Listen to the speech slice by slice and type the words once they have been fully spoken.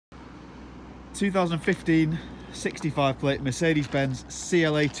2015 65 plate Mercedes-Benz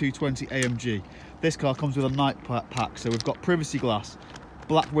CLA 220 AMG. This car comes with a night pack, so we've got privacy glass,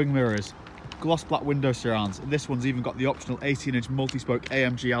 black wing mirrors, gloss black window surrounds, and this one's even got the optional 18-inch multi-spoke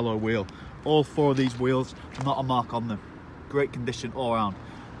AMG alloy wheel. All four of these wheels, not a mark on them. Great condition all around.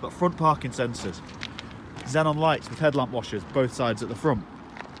 Got front parking sensors, xenon lights with headlamp washers, both sides at the front.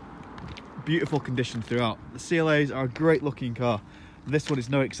 Beautiful condition throughout. The CLAs are a great looking car. This one is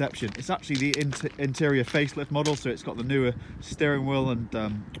no exception. It's actually the interior facelift model, so it's got the newer steering wheel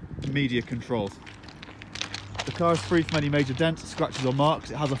and media controls. The car is free from any major dents, scratches or marks.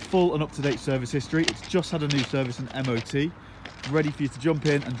 It has a full and up-to-date service history. It's just had a new service and MOT, ready for you to jump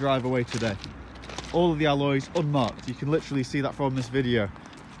in and drive away today. All of the alloys unmarked. You can literally see that from this video.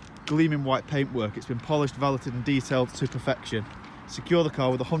 Gleaming white paintwork. It's been polished, valeted and detailed to perfection. Secure the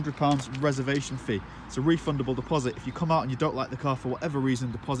car with a £100 reservation fee. It's a refundable deposit. If you come out and you don't like the car for whatever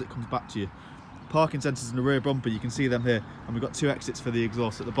reason, the deposit comes back to you. Parking sensors in the rear bumper, you can see them here, and we've got two exits for the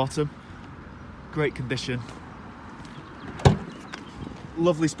exhaust at the bottom. Great condition.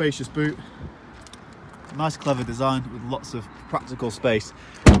 Lovely spacious boot. Nice clever design with lots of practical space.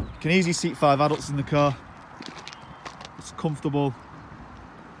 You can easily seat 5 adults in the car. It's comfortable,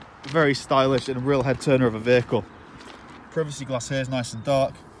 very stylish, and a real head turner of a vehicle. Privacy glass here is nice and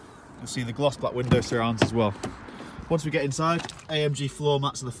dark. You'll see the gloss black window surrounds as well. Once we get inside, AMG floor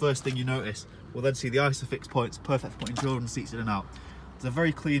mats are the first thing you notice. We'll then see the ISOFIX points, perfect for putting children's seats in and out. It's a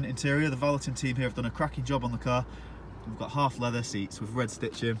very clean interior. The valeting team here have done a cracking job on the car. We've got half leather seats with red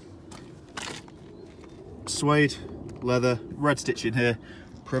stitching. Suede, leather, red stitching here,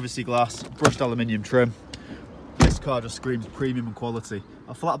 privacy glass, brushed aluminium trim. This car just screams premium and quality.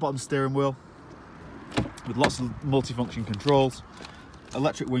 A flat bottom steering wheel with lots of multifunction controls,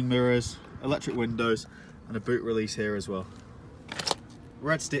 electric wing mirrors, electric windows, and a boot release here as well.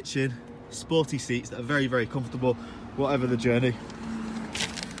 Red stitching, sporty seats that are very, very comfortable, whatever the journey.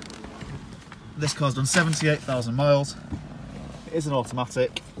 This car's done 78,000 miles. It is an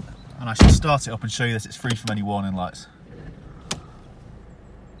automatic, and I should start it up and show you this. It's free from any warning lights.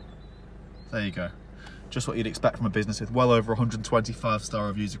 There you go. Just what you'd expect from a business with well over 125 star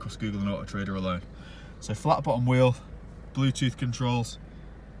reviews across Google and Auto Trader alone. So flat bottom wheel, Bluetooth controls,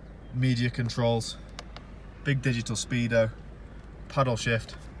 media controls, big digital speedo, paddle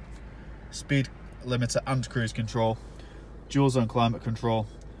shift, speed limiter and cruise control, dual zone climate control,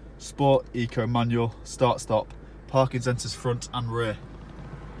 sport, eco, manual, start stop, parking sensors front and rear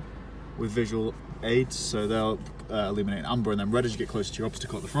with visual aids, so they'll illuminate amber and then red as you get closer to your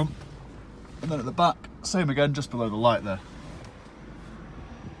obstacle at the front. And then at the back, same again, just below the light there.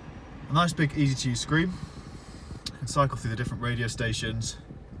 A nice big easy to use screen. You can cycle through the different radio stations.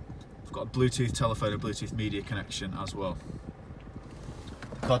 We've got a Bluetooth telephone and Bluetooth media connection as well.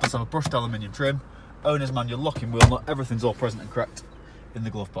 The car does have a brushed aluminium trim, owner's manual locking wheel nut, everything's all present and correct in the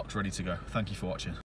glove box ready to go. Thank you for watching.